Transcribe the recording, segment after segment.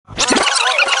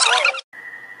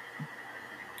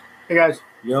Hey guys,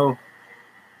 Yo,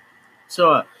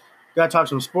 so gotta talk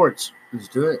some sports. let's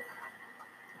do it.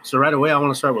 So right away, I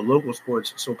want to start with local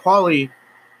sports. So Pauly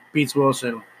beats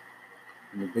Wilson.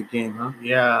 In the big game, huh?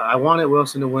 Yeah, I wanted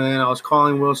Wilson to win. I was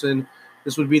calling Wilson.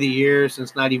 This would be the year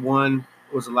since '91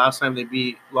 was the last time they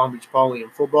beat Long Beach Pauly in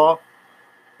football.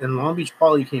 And Long Beach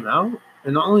Pauly came out,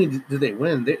 and not only did they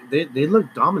win, they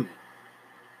looked dominant.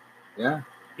 Yeah.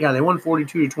 Yeah, they won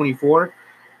 42-24,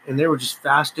 and they were just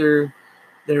faster.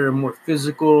 They were more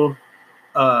physical.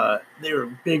 They were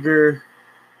bigger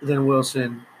than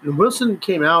Wilson. And Wilson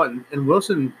came out, and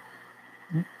Wilson,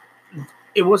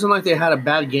 it wasn't like they had a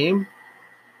bad game.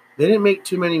 They didn't make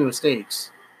too many mistakes.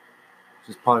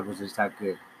 Just Pauly was just that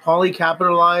good. Pauly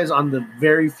capitalized on the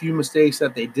very few mistakes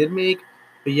that they did make.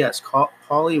 But yes,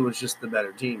 Pauly was just the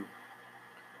better team.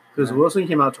 Because Wilson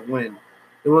came out to win.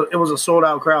 It was a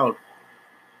sold-out crowd.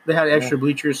 They had extra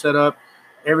bleachers set up.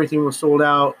 Everything was sold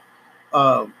out.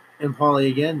 And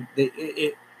Pauly, again,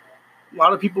 a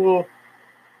lot of people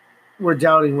were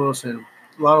doubting Wilson.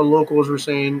 A lot of locals were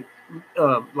saying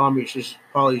Long Beach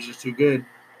Pauly is just too good,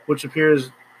 which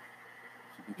appears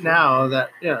now that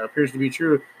appears to be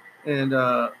true, and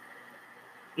those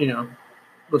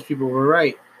people were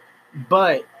right.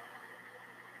 But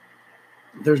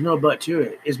there's no but to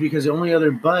it. It's because the only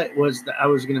other but was that I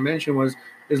was going to mention was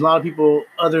a lot of people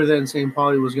other than saying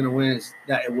Pauly was going to win is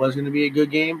that it was going to be a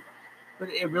good game, but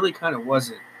it really kind of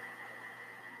wasn't.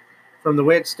 From the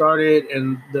way it started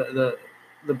and the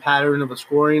pattern of the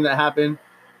scoring that happened,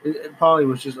 Pauly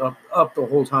was just up the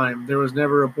whole time. There was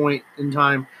never a point in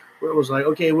time where it was like,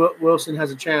 okay, Wilson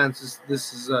has a chance.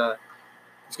 This is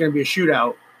it's going to be a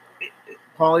shootout.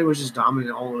 Pauly was just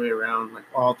dominant all the way around, like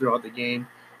all throughout the game.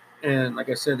 And like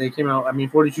I said, they came out.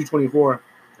 42-24.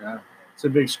 Yeah, it's a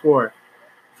big score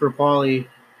for Pauly,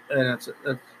 and that's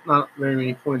not very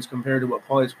many points compared to what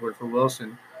Pauly scored for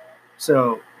Wilson.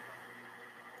 So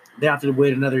they have to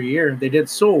wait another year. They did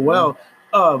so well.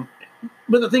 But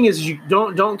the thing is you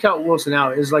don't count Wilson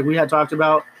out. Is like we had talked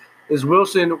about. Is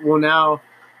Wilson will now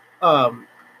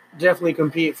definitely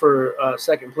compete for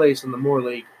second place in the Moore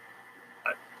League.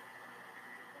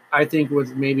 I think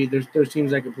with maybe there's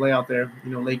teams that can play out there.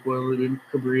 Lake Willoughby,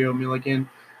 Cabrillo, Milliken,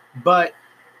 but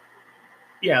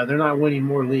yeah, they're not winning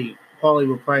Moore League. Pauly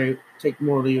will probably take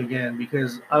Moore League again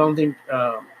because I don't think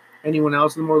anyone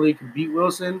else in the Moore League can beat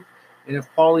Wilson. And if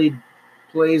Pauly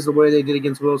plays the way they did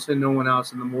against Wilson, no one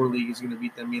else in the Moore League is going to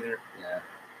beat them either. Yeah,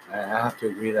 I have to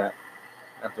agree that.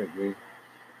 I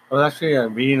was actually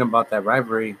reading about that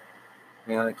rivalry.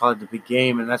 They call it the big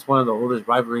game, and that's one of the oldest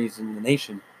rivalries in the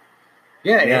nation.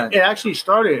 Yeah. It actually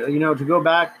started, to go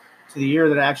back to the year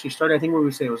that it actually started, I think what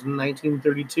we say it was in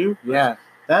 1932. Yeah.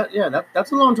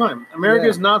 That's a long time. America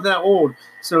is not that old.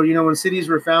 So, when cities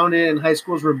were founded and high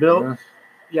schools were built,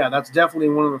 that's definitely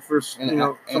one of the first,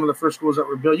 some of the first schools that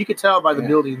were built. You could tell by the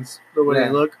buildings, the way they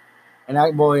look. And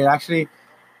it actually,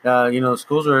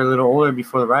 schools were a little older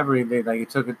before the rivalry. It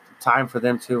took time for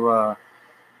them to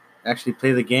actually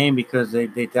play the game because they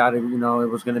thought it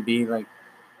was going to be like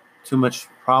too much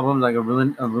problem, like a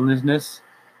ruinousness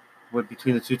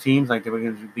between the two teams. Like they were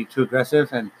going to be too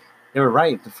aggressive, and they were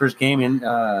right. The first game, and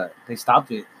they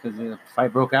stopped it because the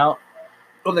fight broke out.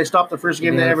 Oh, they stopped the first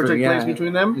game that ever took place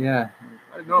between them? Yeah.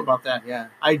 I didn't know about that. Yeah.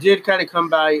 I did kind of come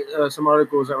by some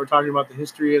articles that were talking about the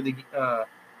history of the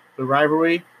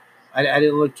rivalry. I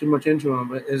didn't look too much into them,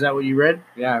 but is that what you read?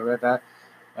 Yeah, I read that.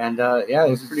 And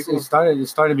it's pretty cool. It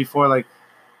started before like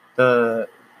the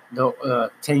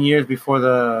 10 years before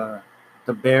the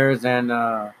Bears and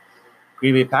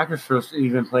Green Bay Packers first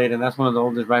even played, and that's one of the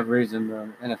oldest rivalries in the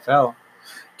NFL.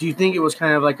 Do you think it was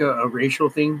kind of like a racial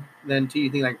thing then? Do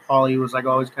you think like Pauly was like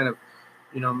always kind of,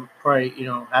 probably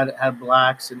had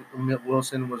blacks and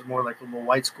Wilson was more like a little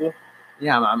white school?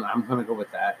 Yeah, I'm gonna go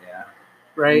with that. Yeah,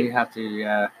 right. You have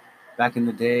to. Back in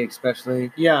the day,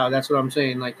 especially. Yeah, that's what I'm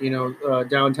saying. Like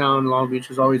downtown Long Beach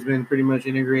has always been pretty much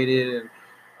integrated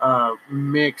and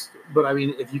mixed. But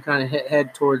if you kind of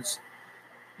head towards,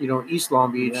 East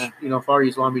Long Beach, Far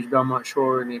East Long Beach, Belmont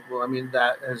Shore, and April,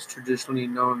 that has traditionally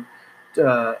known,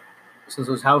 since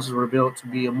those houses were built, to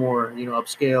be a more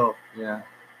upscale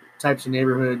types of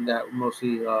neighborhood that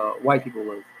mostly white people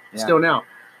live. Yeah. Still now,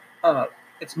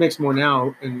 it's mixed more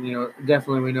now, and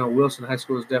definitely we know Wilson High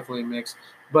School is definitely mixed.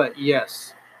 But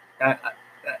yes,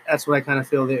 that's what I kind of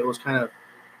feel that it was kind of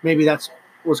maybe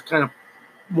was kind of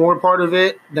more part of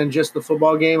it than just the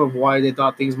football game of why they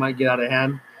thought things might get out of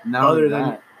hand. Not other than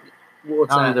that.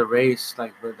 Not only the race,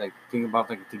 but think about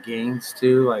the games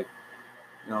too,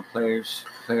 players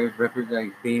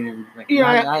represent being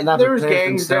not there's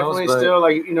gangs definitely still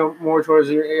more towards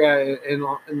in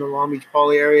the Long Beach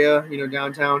Pauly area,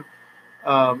 downtown.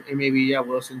 And maybe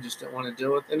Wilson just didn't want to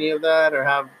deal with any of that or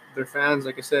have their fans,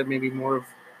 like I said, maybe more of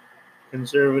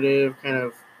conservative kind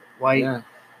of white Yeah.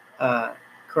 uh,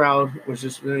 crowd was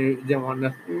just really didn't want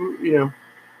nothing,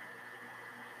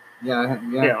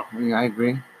 I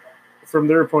agree. From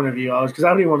their point of view, because I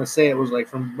don't even want to say it was like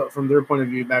from their point of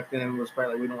view back then it was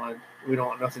probably like we don't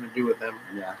want nothing to do with them.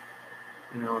 Yeah.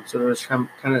 So there's kind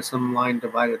of some line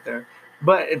divided there,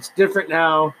 but it's different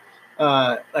now.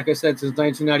 Like I said, since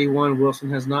 1991, Wilson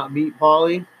has not beat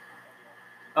Pauley.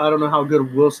 I don't know how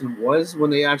good Wilson was when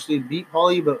they actually beat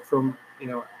Pauley, but from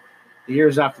the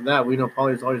years after that, we know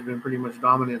Pauley's always been pretty much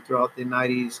dominant throughout the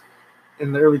 90s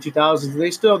and the early 2000s.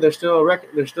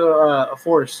 They're still a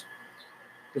force.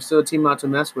 They're still a team not to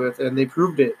mess with, and they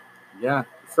proved it. Yeah.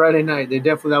 Friday night,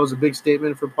 that was a big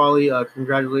statement for Pauley.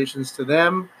 Congratulations to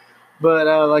them. But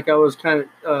like I was kind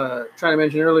of trying to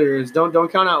mention earlier, is don't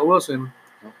count out Wilson.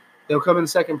 They'll come in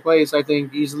second place, I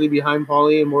think, easily behind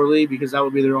Pauley and Moore League because that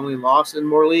would be their only loss in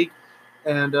Moore League,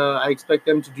 and I expect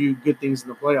them to do good things in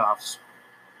the playoffs.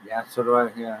 Yeah, so do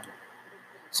I. Yeah.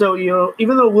 So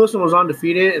even though Wilson was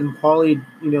undefeated and Pauley,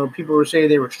 people were saying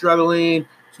they were struggling.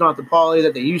 It's not the Pauley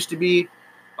that they used to be.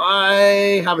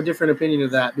 I have a different opinion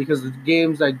of that because the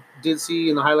games I did see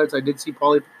in the highlights, I did see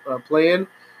Pauley play in.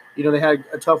 They had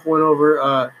a tough win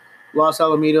over Los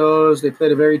Alamitos. They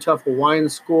played a very tough Hawaiian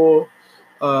school,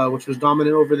 which was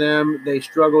dominant over them. They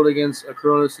struggled against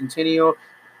Corona Centennial.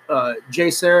 Jay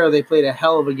Serra, they played a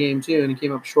hell of a game too, and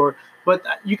came up short. But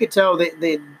you could tell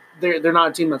they're not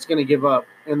a team that's going to give up,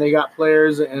 and they got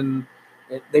players, and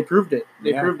they proved it.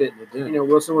 They proved it. They did.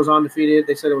 Wilson was undefeated.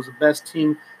 They said it was the best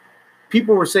team.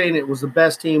 People were saying it was the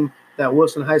best team that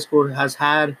Wilson High School has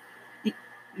had.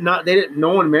 No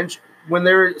one mentioned when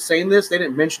they were saying this. They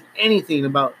didn't mention anything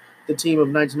about the team of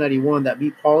 1991 that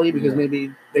beat Pauley because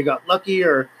maybe they got lucky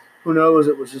or who knows.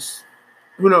 It was just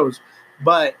who knows.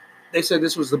 But they said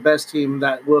this was the best team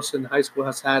that Wilson High School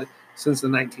has had since the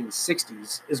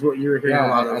 1960s. Is what you're hearing a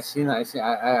lot of. I seen that.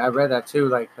 I read that too.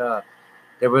 Like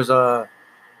there was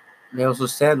They also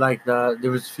said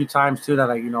there was a few times too that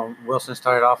Wilson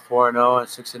started off 4-0 and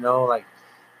 6-0 like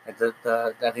at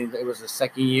I think it was the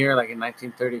second year like in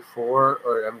 1934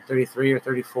 or 33 or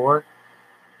 34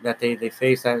 that they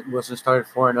faced that Wilson started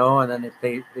 4-0 and then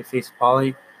they faced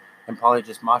Pauley and Pauley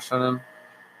just moshed on them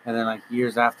and then like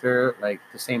years after like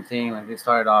the same thing like they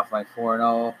started off like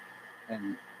 4-0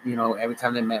 and every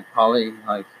time they met Pauley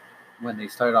like when they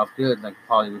started off good like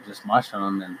Pauley would just mosh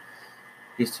on them and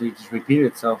history just repeated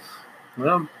itself.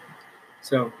 Well,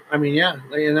 so I mean, yeah,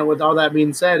 and then with all that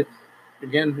being said,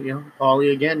 again,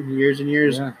 Pauley again, years and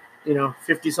years,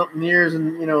 50-something years,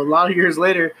 and a lot of years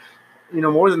later,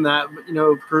 more than that,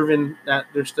 but proven that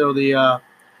they're still the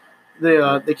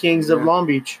kings of Long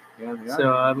Beach. Yeah, they are.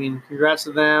 So I mean, congrats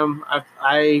to them.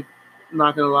 I'm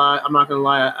not gonna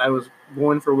lie. I was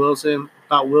going for Wilson.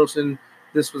 Thought Wilson,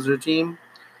 this was their team.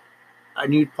 I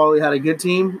knew Pauley had a good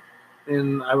team,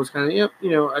 and I was kind of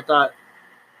I thought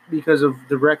because of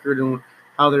the record and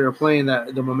how they were playing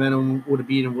that the momentum would have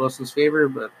been in Wilson's favor,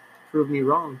 but proved me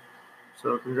wrong.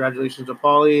 So congratulations to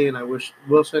Pauley, and I wish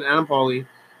Wilson and Pauley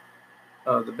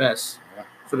the best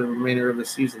for the remainder of the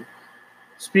season.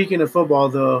 Speaking of football,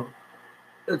 though,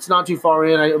 it's not too far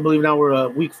in. I believe now we're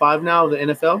week 5 now of the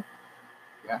NFL.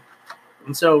 Yeah.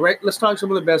 And so let's talk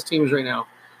some of the best teams right now.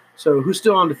 So who's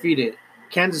still undefeated?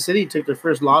 Kansas City took their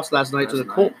first loss last night to the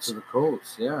Colts. To the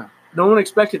Colts, yeah. No one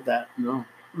expected that. No.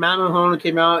 Matt Mahone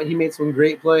came out. He made some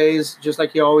great plays, just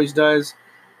like he always does.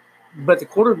 But the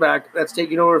quarterback that's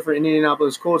taking over for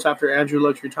Indianapolis Colts after Andrew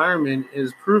Luck's retirement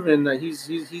is proven that he's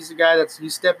the guy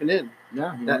he's stepping in.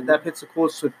 Yeah. That puts the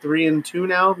Colts to 3-2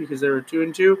 now because they were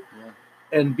 2-2. Yeah.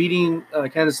 And beating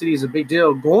Kansas City is a big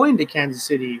deal. Going to Kansas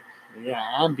City.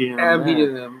 Yeah, and beating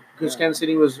them. Because Kansas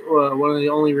City was one of the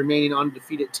only remaining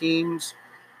undefeated teams.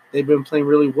 They've been playing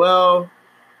really well,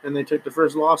 and they took the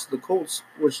first loss to the Colts,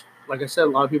 which, like I said, a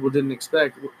lot of people didn't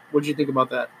expect. What did you think about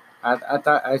that? I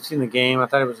thought I'd seen the game. I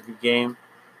thought it was a good game.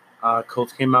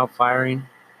 Colts came out firing.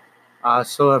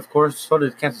 So of course, so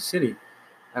did Kansas City.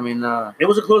 I mean, it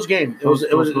was a close game. It was a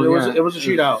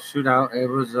shootout. It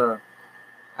was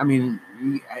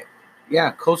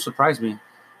Colts surprised me.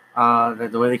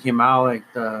 The way they came out,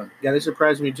 they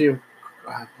surprised me too.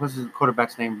 What's his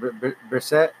quarterback's name?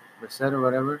 Brissett or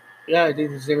whatever. Yeah, I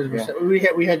think his name was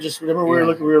Brissett. We had just remember we were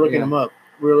looking him up.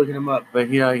 We were looking him up. But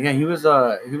he was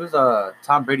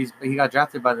Tom Brady's. He got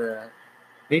drafted by the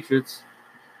Patriots,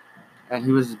 and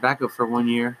he was his backup for 1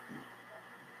 year.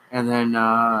 And then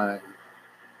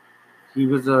he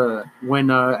was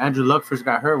when Andrew Luck first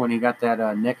got hurt when he got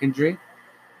that neck injury.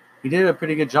 He did a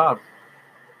pretty good job.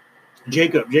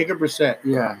 Jacob Brissett.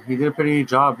 Yeah, he did a pretty good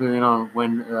job,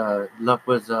 when Luck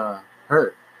was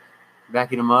hurt,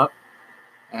 backing him up.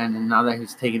 And now that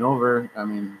he's taking over, I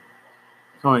mean,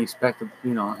 you can only expect, him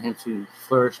to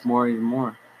flourish even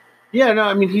more. Yeah, no,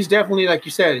 I mean, he's definitely, like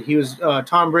you said, he was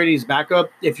Tom Brady's backup.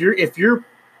 If you're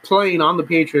playing on the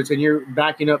Patriots and you're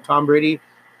backing up Tom Brady,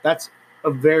 that's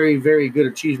a very, very good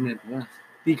achievement. Yeah.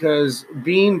 Because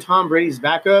being Tom Brady's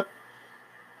backup,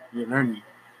 you're learning.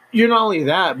 You're not only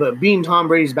that, but being Tom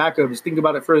Brady's backup is, think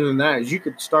about it further than that, is you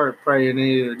could start probably in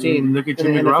any other team. Look at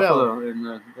Jimmy Garoppolo in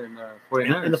the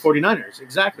 49ers. In the 49ers,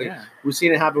 exactly. Yeah. We've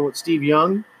seen it happen with Steve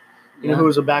Young, who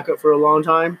was a backup for a long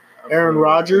time. Aaron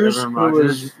Rodgers, who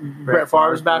was Brett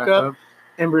Favre's backup.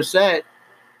 And Brissett,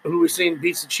 who we've seen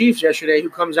beats the Chiefs yesterday, who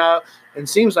comes out and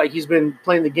seems like he's been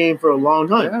playing the game for a long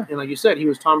time. Yeah. And like you said, he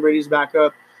was Tom Brady's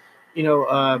backup. He's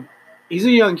a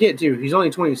young kid, too. He's only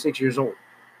 26 years old.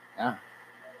 Yeah.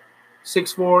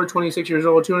 6'4", 26 years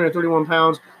old, 231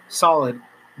 pounds, solid,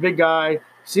 big guy.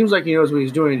 Seems like he knows what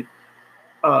he's doing.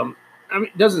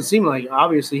 It doesn't seem like,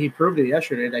 obviously he proved it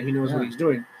yesterday that he knows what he's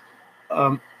doing.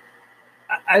 I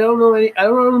don't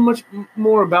know much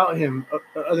more about him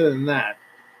other than that.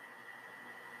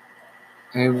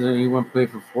 He went to play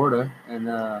for Florida,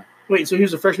 and wait, so he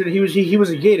was a freshman. He was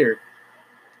a Gator.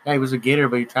 Yeah, he was a Gator,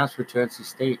 but he transferred to NC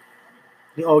State.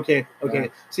 Okay. Yeah.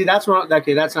 See, that's where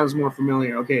that sounds more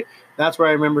familiar. Okay, that's where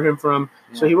I remember him from.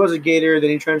 Yeah. So he was a Gator, then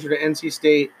he transferred to NC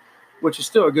State, which is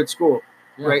still a good school,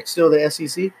 right? Still the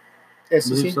SEC.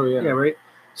 SEC. So, yeah, right.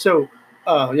 So,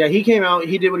 he came out.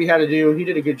 He did what he had to do. He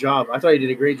did a good job. I thought he did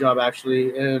a great job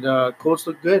actually. And Colts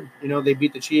looked good. They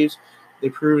beat the Chiefs. They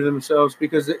proved themselves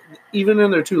because even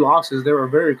in their 2 losses, they were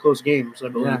very close games, I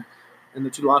believe. Yeah. And the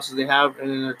 2 losses they have,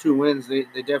 and in their 2 wins, they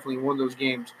definitely won those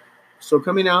games. So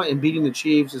coming out and beating the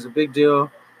Chiefs is a big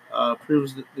deal.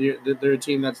 Proves that they're a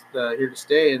team that's here to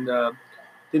stay, and I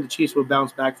think the Chiefs will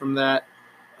bounce back from that.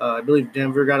 I believe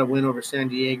Denver got a win over San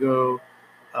Diego.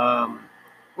 The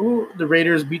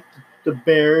Raiders beat the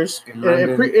Bears in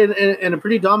a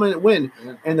pretty dominant win.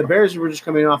 Yeah. And the Bears were just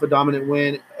coming off a dominant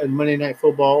win in Monday Night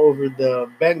Football over the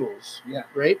Bengals. Yeah.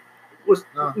 Right?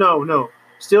 No.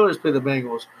 Steelers play the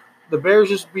Bengals. The Bears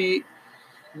just beat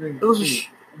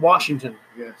Washington.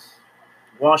 Yes.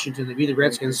 Washington. They beat the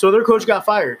Redskins. So their coach got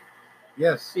fired.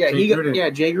 Yes. Yeah,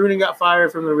 Jay Gruden got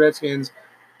fired from the Redskins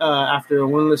after a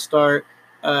winless start.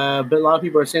 But a lot of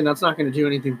people are saying that's not going to do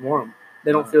anything for him.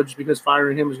 They don't feel just because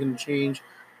firing him is going to change.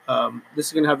 This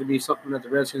is going to have to be something that the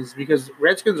Redskins, because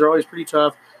Redskins are always pretty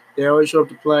tough. They always show up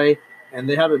to play, and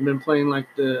they haven't been playing like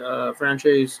the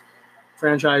franchise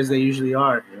they usually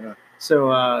are. Yeah.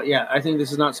 So, I think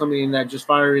this is not something that just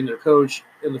firing their coach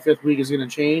in the 5th week is going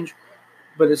to change.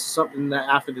 But it's something that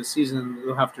after the season,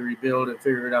 they'll have to rebuild and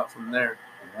figure it out from there.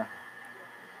 Yeah.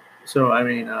 So, I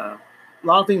mean, a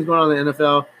lot of things going on in the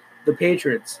NFL. The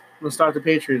Patriots. Let's start the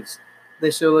Patriots.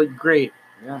 They still look great.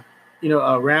 Yeah.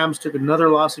 Rams took another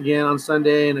loss again on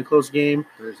Sunday in a close game.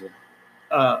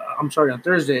 On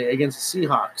Thursday against the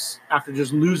Seahawks after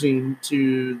just losing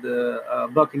to the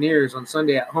Buccaneers on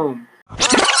Sunday at home.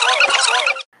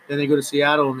 Then they go to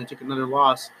Seattle and they took another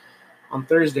loss on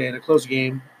Thursday in a close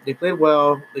game. They played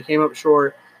well. They came up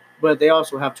short, but they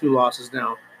also have 2 losses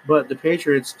now. But the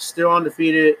Patriots still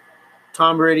undefeated.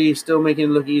 Tom Brady still making it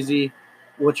look easy.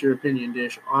 What's your opinion,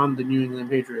 Dish, on the New England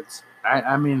Patriots?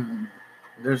 I mean,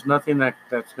 there's nothing that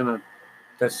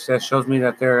shows me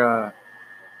that they're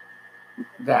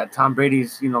that Tom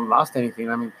Brady's lost anything.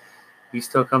 I mean, he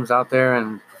still comes out there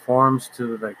and performs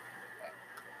to the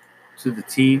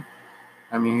T.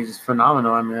 I mean, he's just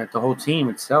phenomenal. I mean, the whole team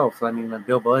itself. I mean,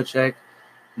 Bill Belichick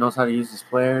knows how to use his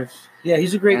players. Yeah,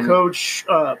 he's a great coach.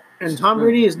 And Tom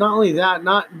Brady is not only that,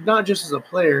 not just as a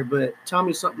player, but tell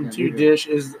me something too, Dish,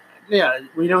 is,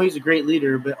 we know he's a great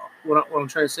leader, but what I'm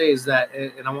trying to say is that,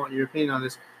 and I want your opinion on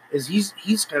this, is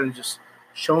he's kind of just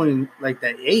showing like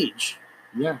that age.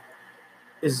 Yeah.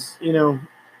 Is,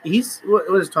 he's,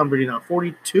 what is Tom Brady now,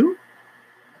 42?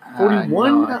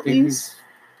 41 at least?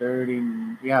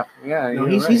 30, yeah. No,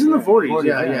 he's in the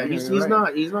 40s. He's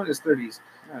not in his 30s.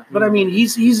 Yeah, but I mean,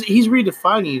 he's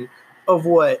redefining of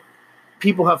what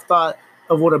people have thought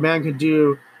of what a man could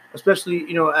do, especially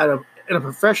in a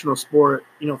professional sport.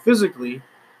 Physically,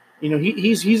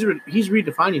 he's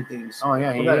redefining things. Oh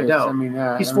yeah, without a doubt. I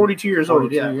mean, he's 42 years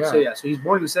old. Yeah. So he's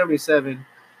born in '77.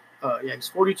 He's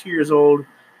 42 years old.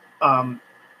 I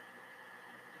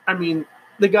mean,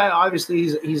 the guy,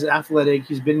 obviously, he's athletic.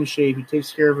 He's been in shape. He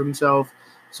takes care of himself.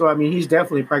 So, I mean, he's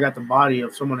definitely probably got the body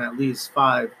of someone at least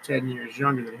 5-10 years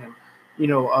younger than him.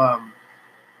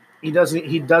 He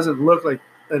doesn't look like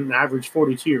an average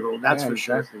 42-year-old. That's for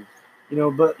sure.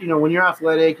 But when you're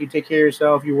athletic, you take care of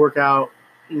yourself, you work out.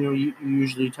 You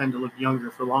usually tend to look younger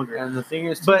for longer. And the thing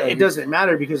is, too, but it doesn't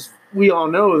matter because we all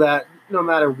know that no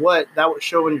matter what, that would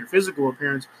show in your physical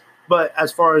appearance. But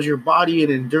as far as your body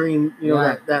and enduring,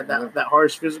 that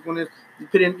harsh physicalness, you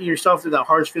put in yourself through that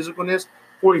harsh physicalness.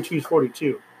 42 is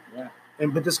 42. Yeah.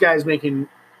 But this guy's making.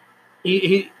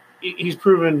 He's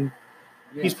proven.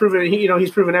 Yeah. He's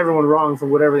proven everyone wrong for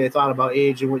whatever they thought about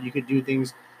age and what you could do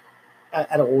things at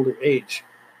an older age.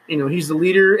 He's the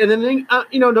leader. And then, don't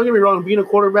get me wrong, being a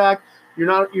quarterback, you're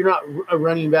not a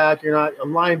running back, you're not a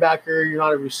linebacker, you're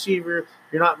not a receiver,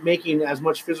 you're not making as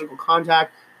much physical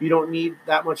contact. You don't need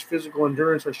that much physical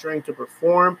endurance or strength to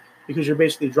perform because you're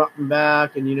basically dropping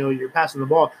back and, you're passing the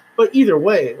ball. But either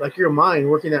way, like your mind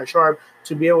working that sharp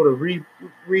to be able to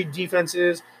read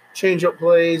defenses, change up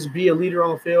plays, be a leader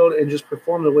on the field, and just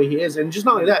perform the way he is. And just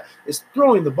not only that, it's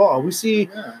throwing the ball. We see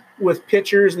with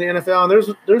pitchers in the NFL,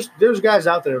 and there's guys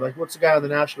out there, like what's the guy on the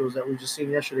Nationals that we just seen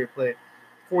yesterday play?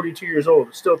 42 years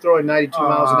old, still throwing 92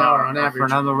 miles an hour on average.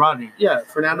 Fernando Rodney. Yeah,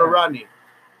 Fernando Rodney.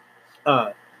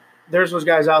 There's those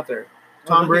guys out there.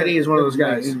 Tom Brady is one of those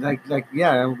guys.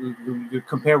 You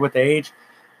compare with the age.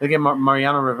 Look at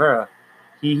Mariano Rivera.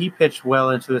 He pitched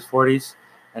well into his 40s.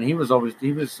 And he was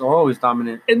always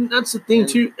dominant. And that's the thing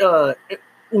too.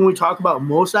 When we talk about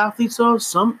most athletes, though,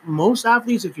 most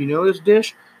athletes, if you know this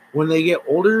dish, when they get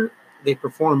older, they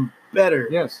perform better.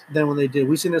 Yes. Than when they did.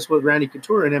 We've seen this with Randy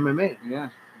Couture in MMA. Yeah.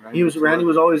 Randy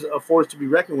was always a force to be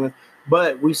reckoned with,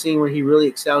 but we've seen where he really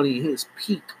excelled. He hit his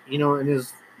peak, in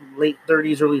his late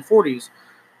 30s, early 40s.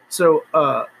 So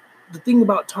the thing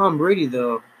about Tom Brady,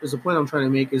 though, is the point I'm trying to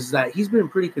make, is that he's been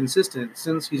pretty consistent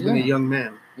since he's been a young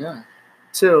man. Yeah.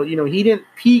 So, he didn't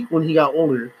peak when he got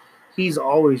older. He's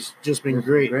always just been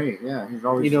great. Great, yeah. He's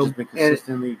always just been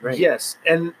consistently great. Yes,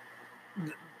 and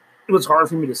what's hard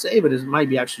for me to say, but it might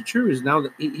be actually true, is now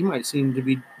that he might seem to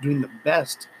be doing the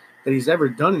best that he's ever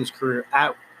done in his career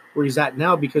at where he's at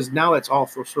now, because now it's all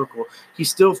full circle. He's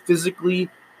still physically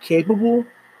capable,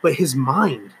 but his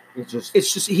mind,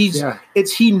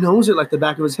 he knows it like the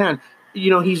back of his hand.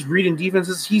 He's reading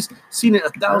defenses. He's seen it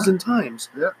 1,000 times.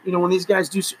 Yeah. When these guys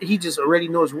do, he just already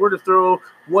knows where to throw,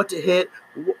 what to hit,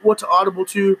 what to audible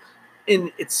to,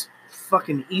 and it's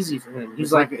fucking easy for him.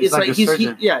 He's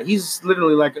he's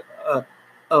literally like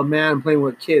a man playing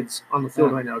with kids on the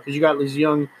field right now, because you got these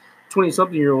young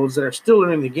 20-something-year-olds that are still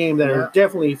learning the game, that are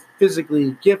definitely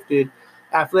physically gifted,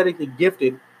 athletically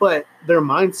gifted, but their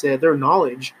mindset, their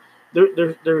knowledge,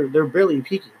 they're barely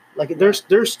peaking. Like they're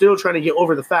still trying to get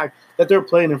over the fact that they're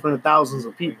playing in front of thousands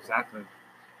of people. Exactly.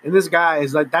 And this guy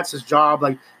is like, that's his job.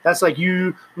 Like that's like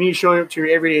me showing up to your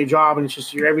everyday job, and it's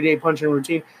just your everyday punching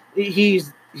routine.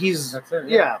 He's that's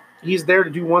it, he's there to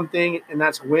do one thing, and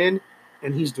that's win,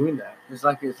 and he's doing that. It's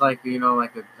like a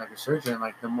surgeon.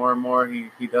 Like the more and more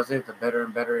he does it, the better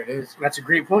and better it is. That's a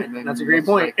great point. That's a great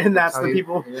point. And that's the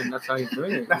people. And that's how he's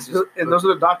doing it. Those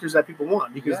are the doctors that people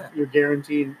want, because you're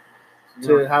guaranteed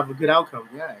to have a good outcome.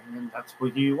 Yeah, and that's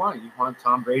what you want. You want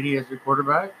Tom Brady as your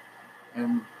quarterback,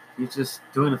 and he's just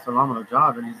doing a phenomenal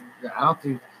job. And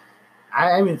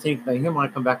I even think that he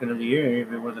might come back another year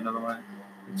if it was another one.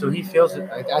 So he feels it.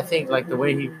 I think like the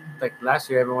way he, like last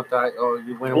year, everyone thought,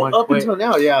 you win one. Up until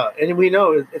now, and we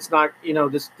know it's not.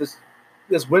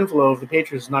 This win flow of the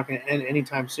Patriots is not going to end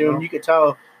anytime soon. No. You could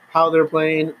tell how they're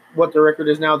playing, what their record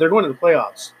is now. They're going to the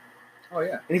playoffs. Oh,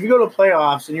 yeah. And if you go to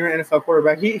playoffs and you're an NFL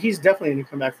quarterback, he's definitely going to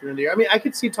come back for another year. I mean, I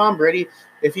could see Tom Brady,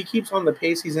 if he keeps on the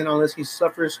pace he's in, unless he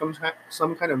suffers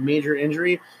some kind of major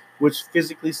injury, which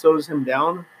physically slows him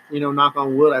down. Knock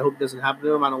on wood. I hope it doesn't happen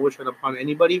to him. I don't wish it upon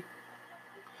anybody.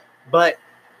 But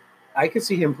I could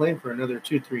see him playing for another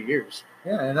 2-3 years.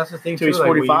 Yeah, and that's the thing, too. He's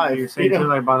 45. You're saying, too,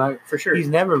 like, for sure. He's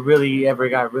never really ever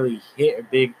got really hit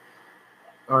big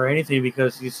or anything,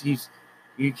 because he's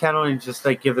you can't only just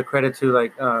like give the credit to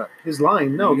like his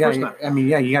line. No, of course not. I mean,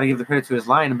 you got to give the credit to his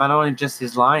line, but not only just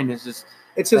his line. It's just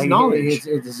his knowledge.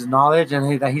 It's his knowledge,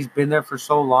 and that he's been there for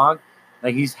so long.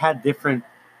 Like he's had different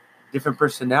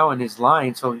personnel in his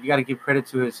line, so you got to give credit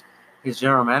to his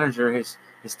general manager, his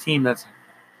team that's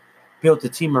built a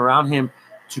team around him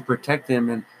to protect him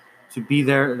and to be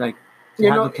there, like to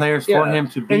have the players for him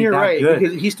to be that good.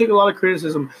 Because he's taken a lot of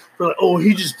criticism for like,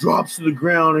 he just drops to the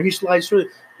ground or he slides through.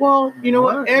 Well, you know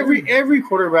what? Every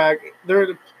quarterback, they're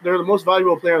the most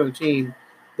valuable player on the team.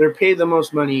 They're paid the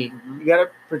most money. Mm-hmm. You got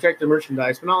to protect the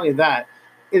merchandise. But not only that,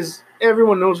 is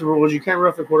everyone knows the rules. You can't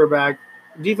rough the quarterback.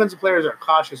 Defensive players are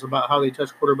cautious about how they touch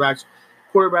quarterbacks.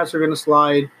 Quarterbacks are going to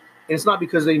slide. And it's not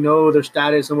because they know their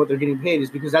status and what they're getting paid.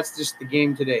 It's because that's just the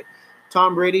game today.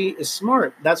 Tom Brady is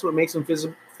smart. That's what makes him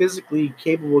physically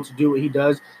capable to do what he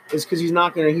does is because he's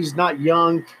not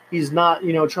young. He's not,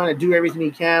 trying to do everything he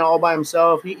can all by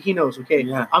himself. He knows,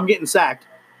 okay, I'm getting sacked.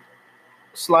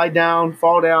 Slide down,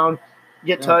 fall down,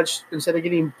 get touched instead of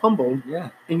getting pummeled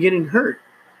and getting hurt.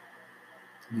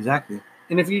 Exactly.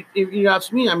 And if you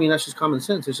ask me, I mean, that's just common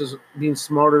sense. It's just being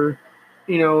smarter,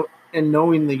 and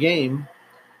knowing the game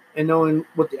and knowing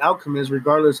what the outcome is,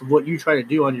 regardless of what you try to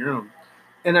do on your own.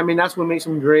 And I mean, that's what makes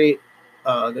them great.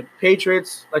 The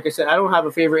Patriots, like I said, I don't have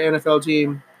a favorite NFL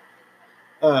team.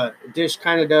 Dish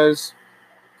kind of does.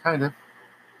 Kind of.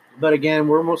 But again,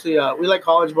 we're mostly we like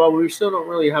college ball. But we still don't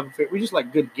really have a favorite. We just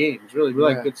like good games, really. We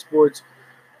like good sports.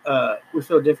 We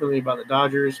feel differently about the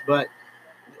Dodgers, but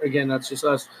again, that's just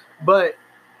us. But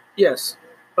yes,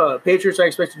 Patriots I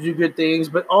expect to do good things,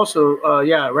 but also,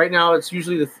 right now it's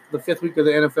usually the fifth week of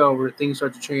the NFL where things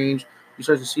start to change. You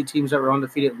start to see teams that were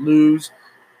undefeated lose,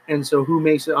 and so who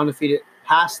makes it undefeated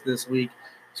past this week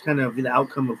is kind of the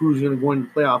outcome of who's going to go into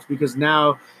the playoffs. Because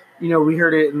now, we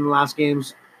heard it in the last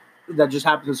games that just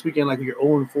happened this weekend, like you're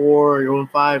 0-4 or you're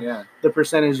 0-5, the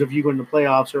percentage of you going to the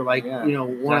playoffs are like,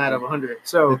 1 out of 100.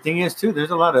 So the thing is, too,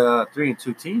 there's a lot of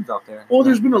 3-2 teams out there. Well,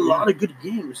 there's been a lot of good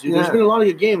games, dude. There's been a lot of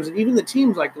good games. And even the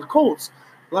teams like the Colts,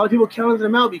 a lot of people counted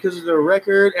them out because of their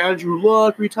record. Andrew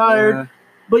Luck retired.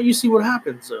 But you see what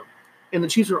happens, though. And the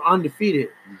Chiefs are undefeated.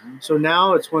 Mm-hmm. So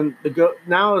now it's when the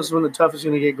tough is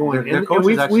going to get going. And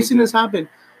we've seen this happen.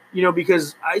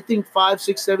 Because I think 5,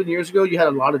 6, 7 years ago, you had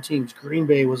a lot of teams. Green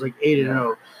Bay was like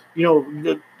 8-0.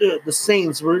 The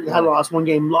Saints had lost one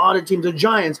game. A lot of teams. The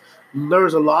Giants, there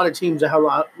was a lot of teams that had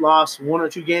lost 1 or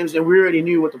 2 games, and we already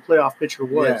knew what the playoff picture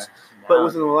was. Yeah. But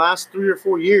within the last 3 or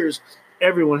 4 years,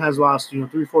 everyone has lost 3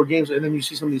 or 4 games, and then you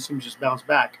see some of these teams just bounce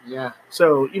back. Yeah.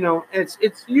 So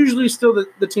it's usually still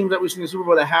the teams that we see in the Super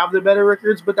Bowl that have the better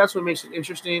records, but that's what makes it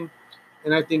interesting.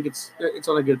 And I think it's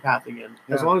on a good path again.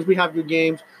 Yeah. As long as we have good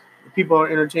games, people are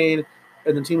entertained,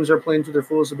 and the teams are playing to their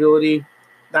fullest ability,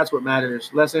 that's what matters.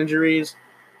 Less injuries.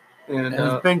 And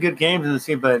there's been good games in the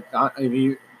season, but tell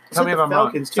me if I'm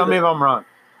wrong. Tell me if I'm wrong.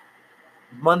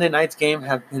 Monday night's game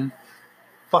have been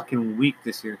fucking weak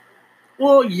this year.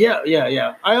 Well,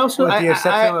 yeah. I also with the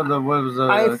exception of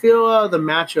I feel the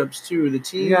matchups too. The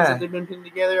teams that they've been putting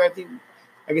together. I think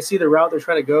I can see the route they're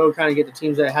trying to go, kind of get the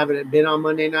teams that haven't been on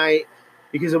Monday night,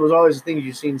 because it was always the thing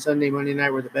you've seen Sunday, Monday night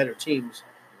were the better teams.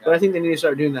 Yeah. But I think they need to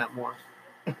start doing that more.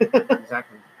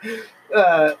 Exactly.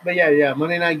 But yeah.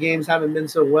 Monday night games haven't been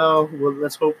so well. Well,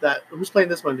 let's hope that who's playing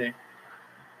this Monday.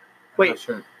 Wait.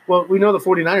 Sure. Well, we know the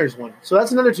 49ers won. So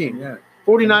that's another team. Yeah.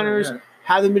 49ers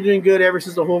haven't been doing good ever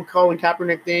since the whole Colin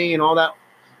Kaepernick thing and all that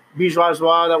bourgeoisie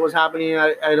that was happening.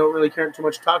 I don't really care too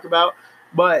much to talk about.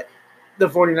 But the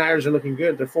 49ers are looking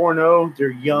good. They're 4-0. They're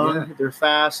young. They're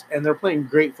fast. And they're playing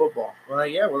great football. Well,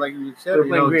 like you said, they're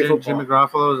playing great football. Jimmy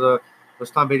Garoppolo was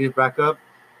Tom Brady's backup.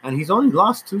 And he's only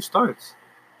lost 2 starts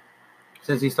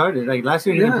since he started. Like last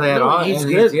year, he didn't play at all. He's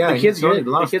good. The kid's good.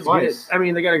 The kid's good. I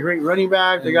mean, they got a great running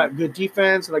back. They got good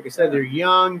defense. Like I said, they're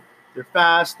young. They're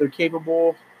fast. They're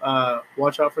capable.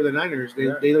 Watch out for the Niners. They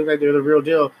look like they're the real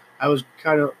deal. I was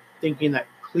kind of thinking that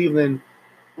Cleveland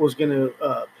was going to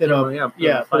put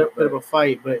up a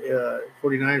fight, but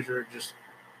 49ers are just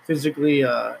physically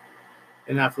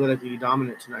and athletically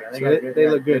dominant tonight. Yeah, they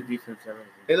look good. Defense,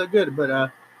 they look good,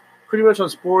 but pretty much on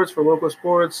sports, for local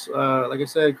sports, like I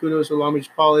said, kudos to Long Beach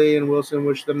Poly and Wilson.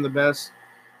 Wish them the best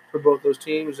for both those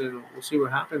teams, and we'll see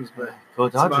what happens. But go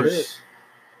Dodgers.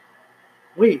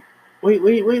 Wait.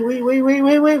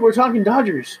 We're talking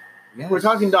Dodgers. Yes. We're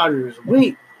talking Dodgers.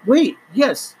 Wait.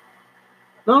 Yes.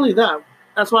 Not only that,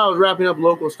 that's why I was wrapping up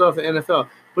local stuff at NFL.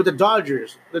 But the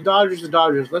Dodgers. Let's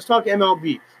talk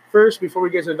MLB. First, before we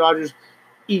get to the Dodgers,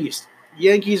 East.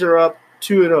 Yankees are up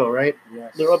 2-0, right?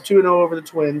 Yes. They're up 2-0 over the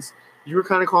Twins. You were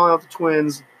kind of calling out the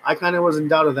Twins. I kind of was in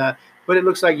doubt of that. But it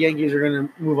looks like Yankees are going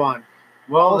to move on.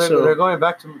 Well, also, they're going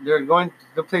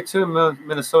to play 2 in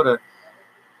Minnesota.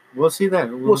 We'll see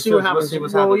then. We'll see what happens. We'll see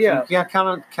what's happening. Yeah. You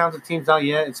can't count the teams out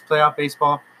yet. It's playoff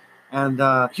baseball. And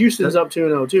Houston's up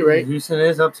 2-0 too, right? Houston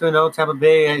is up 2-0. Tampa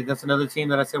Bay, that's another team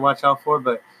that I say watch out for.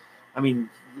 But, I mean,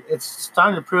 it's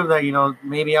starting to prove that,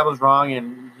 maybe I was wrong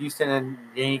and Houston and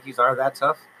the Yankees are that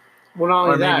tough. Well, not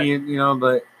only that. Maybe,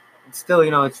 but it's still,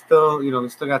 we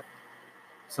still got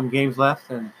some games left.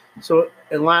 And so,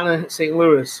 Atlanta, St.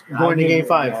 Louis, going to Game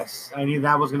 5. Yes, I knew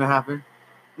that was going to happen.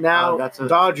 Now,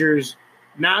 Dodgers,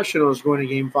 Nationals going to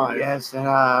Game 5. Yes, and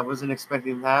I wasn't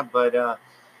expecting that, but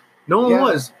no one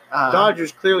was.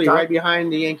 Dodgers clearly right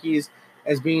behind the Yankees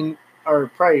as being, or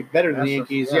probably better than the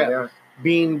Yankees.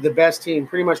 Being the best team.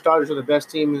 Pretty much Dodgers are the best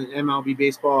team in MLB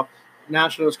baseball.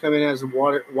 Nationals come in as a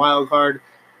wild card.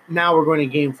 Now we're going to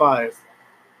Game 5.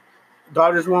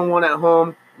 Dodgers won one at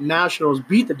home. Nationals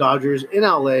beat the Dodgers in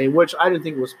LA, which I didn't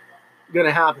think was going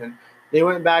to happen. They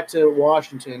went back to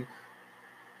Washington.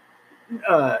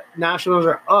 Nationals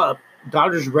are up.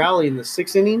 Dodgers rally in the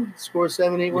 6th inning, score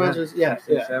 7-8 runs. Yeah,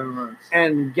 7 runs,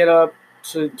 and get up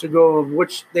to go.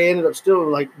 Which they ended up still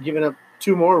like giving up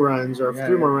 2 more runs or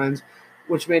 3 more runs,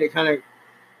 which made it kind of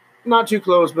not too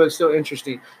close, but still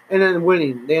interesting. And then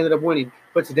winning, they ended up winning.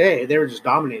 But today they were just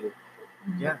dominated.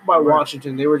 By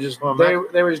Washington, they were just they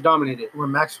were just dominated. Where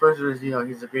Max Scherzer is,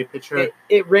 he's a great pitcher.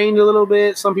 It rained a little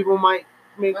bit. Some people might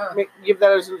give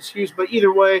that as an excuse, but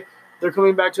either way, they're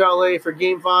coming back to LA for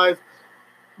Game 5.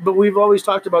 But we've always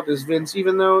talked about this, Vince.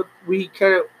 Even though we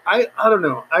kind of, I don't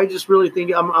know. I just really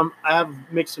think I have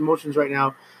mixed emotions right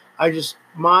now.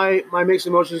 My mixed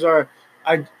emotions are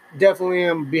I definitely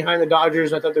am behind the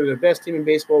Dodgers. I thought they were the best team in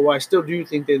baseball. Well, I still do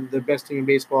think they're the best team in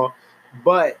baseball,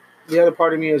 but the other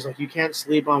part of me is like you can't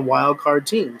sleep on wild card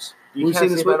teams. We've seen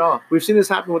this at all. We've seen this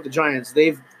happen with the Giants.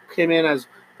 They've came in as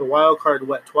the wild card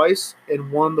twice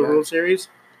and won the World Series.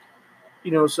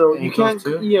 So you can't.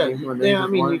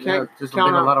 You can't count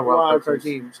on a lot of wild card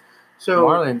teams. So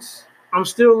Marlins. I'm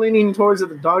still leaning towards that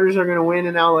the Dodgers are going to win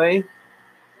in LA.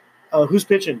 Who's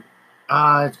pitching?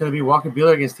 It's going to be Walker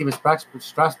Buehler against Steven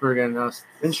Strasburg,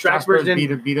 and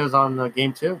Strasburg beat us on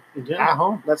Game 2 at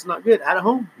home. That's not good. At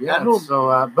home. Yeah. At home.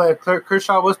 So, but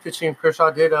Kershaw was pitching.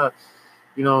 Kershaw did,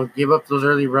 give up those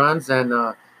early runs, and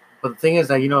but the thing is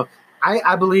that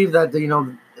I believe that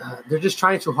they're just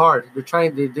trying too hard. They're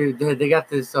trying. They got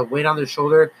this weight on their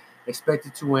shoulder,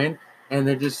 expected to win, and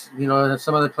they're just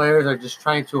some of the players are just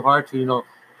trying too hard to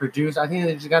produce. I think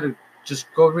they just got to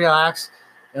just go relax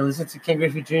and listen to Ken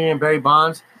Griffey Jr. and Barry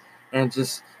Bonds, and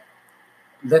just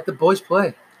let the boys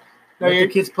play. Let the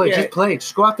kids play. Yeah. Just play.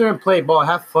 Just go out there and play ball.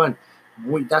 Have fun.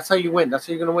 That's how you win. That's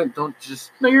how you're gonna win. Don't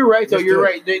just. No, you're right. Though you're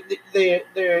right. They're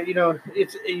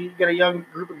it's you got a young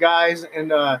group of guys,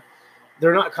 and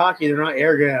they're not cocky. They're not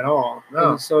arrogant at all. No.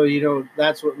 And so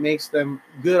that's what makes them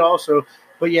good. Also,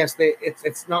 but yes,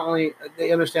 it's not only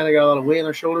they understand they got a lot of weight on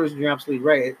their shoulders, and you're absolutely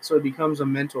right. So it becomes a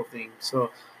mental thing.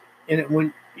 So, and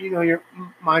when your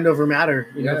mind over matter.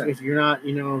 If you're not,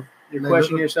 you're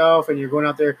questioning yourself, and you're going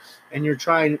out there and you're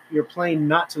playing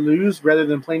not to lose rather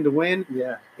than playing to win.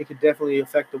 Yeah, it could definitely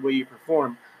affect the way you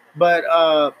perform. But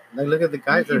look at the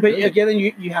guys. But again,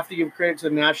 you have to give credit to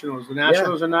the Nationals. The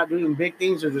Nationals are not doing big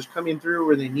things; they're just coming through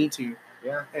where they need to.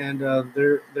 Yeah, and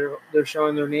they're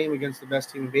showing their name against the best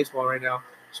team in baseball right now.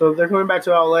 So they're coming back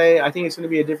to LA. I think it's going to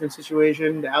be a different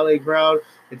situation. The LA crowd,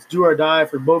 it's do or die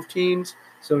for both teams.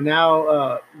 So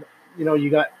now, you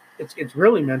got it's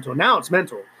really mental. Now it's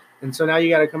mental, and so now you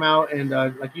got to come out and,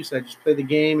 like you said, just play the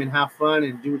game and have fun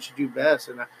and do what you do best.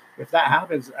 And if that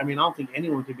happens, I don't think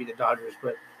anyone could beat the Dodgers.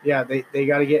 But yeah, they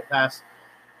got to get past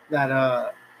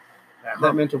that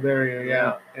mental barrier.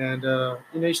 Yeah, and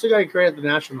you still got to credit the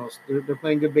Nationals. They're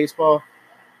playing good baseball,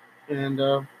 and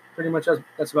pretty much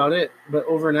that's about it. But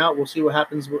over and out, we'll see what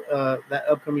happens with that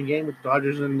upcoming game with the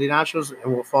Dodgers and the Nationals,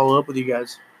 and we'll follow up with you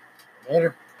guys.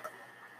 Later.